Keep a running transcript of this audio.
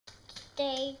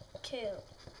Stage 2.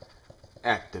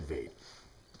 Activate.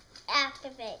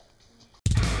 Activate.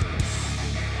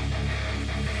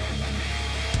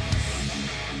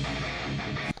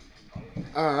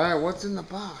 Alright, what's in the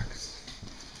box?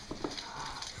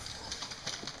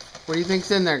 What do you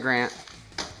think's in there, Grant?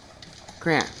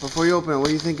 Grant, before you open it, what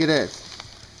do you think it is?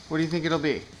 What do you think it'll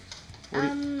be?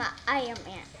 Iron Man.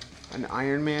 An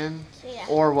Iron Man? Yeah.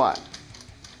 Or what?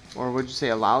 Or would you say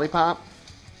a lollipop?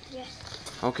 Yes.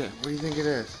 Okay, what do you think it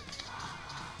is?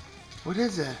 What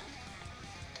is it?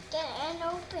 Get and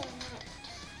open it.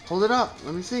 Hold it up,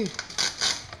 let me see.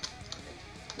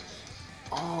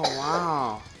 Oh,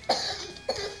 wow.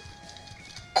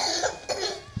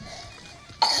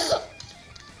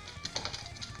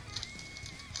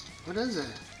 What is it?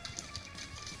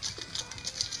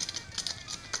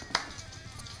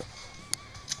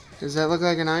 Does that look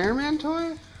like an Iron Man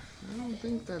toy? I don't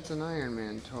think that's an Iron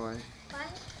Man toy.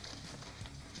 What?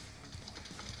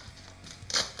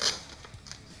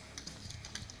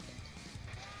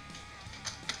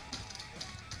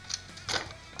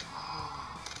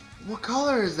 What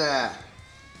color is that?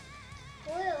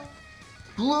 Blue.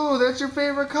 Blue, that's your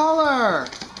favorite color.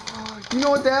 You know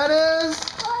what that is?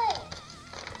 What?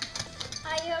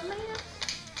 Iron Man?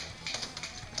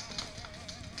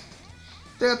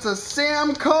 That's a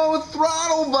Samco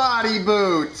throttle body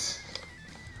boot.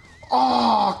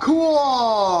 Oh,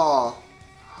 cool.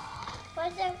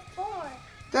 What's it for?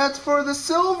 That's for the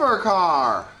silver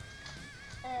car.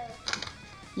 Oh.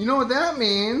 You know what that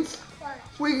means? What?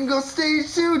 We can go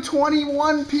stage 2,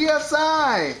 21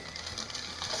 PSI.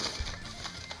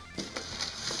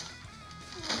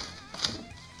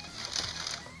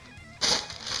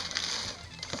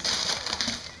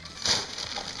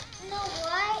 You know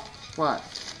what? What?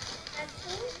 I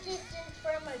think this is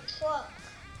from a truck.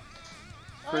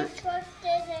 My For- truck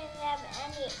doesn't have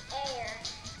any air.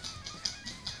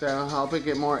 That'll help it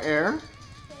get more air?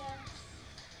 Yeah.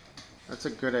 That's a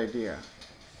good idea.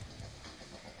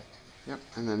 Yep,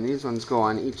 and then these ones go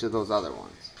on each of those other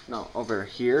ones. No, over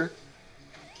here.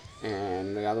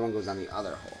 And the other one goes on the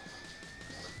other hole.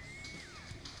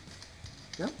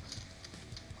 Yep.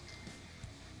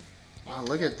 Wow,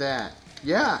 look at that.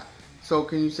 Yeah. So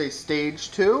can you say stage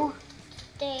 2?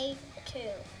 Stage 2.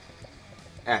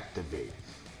 Activate.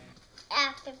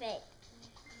 Activate.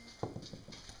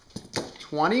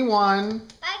 21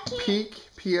 I can't. peak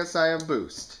PSI of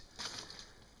boost.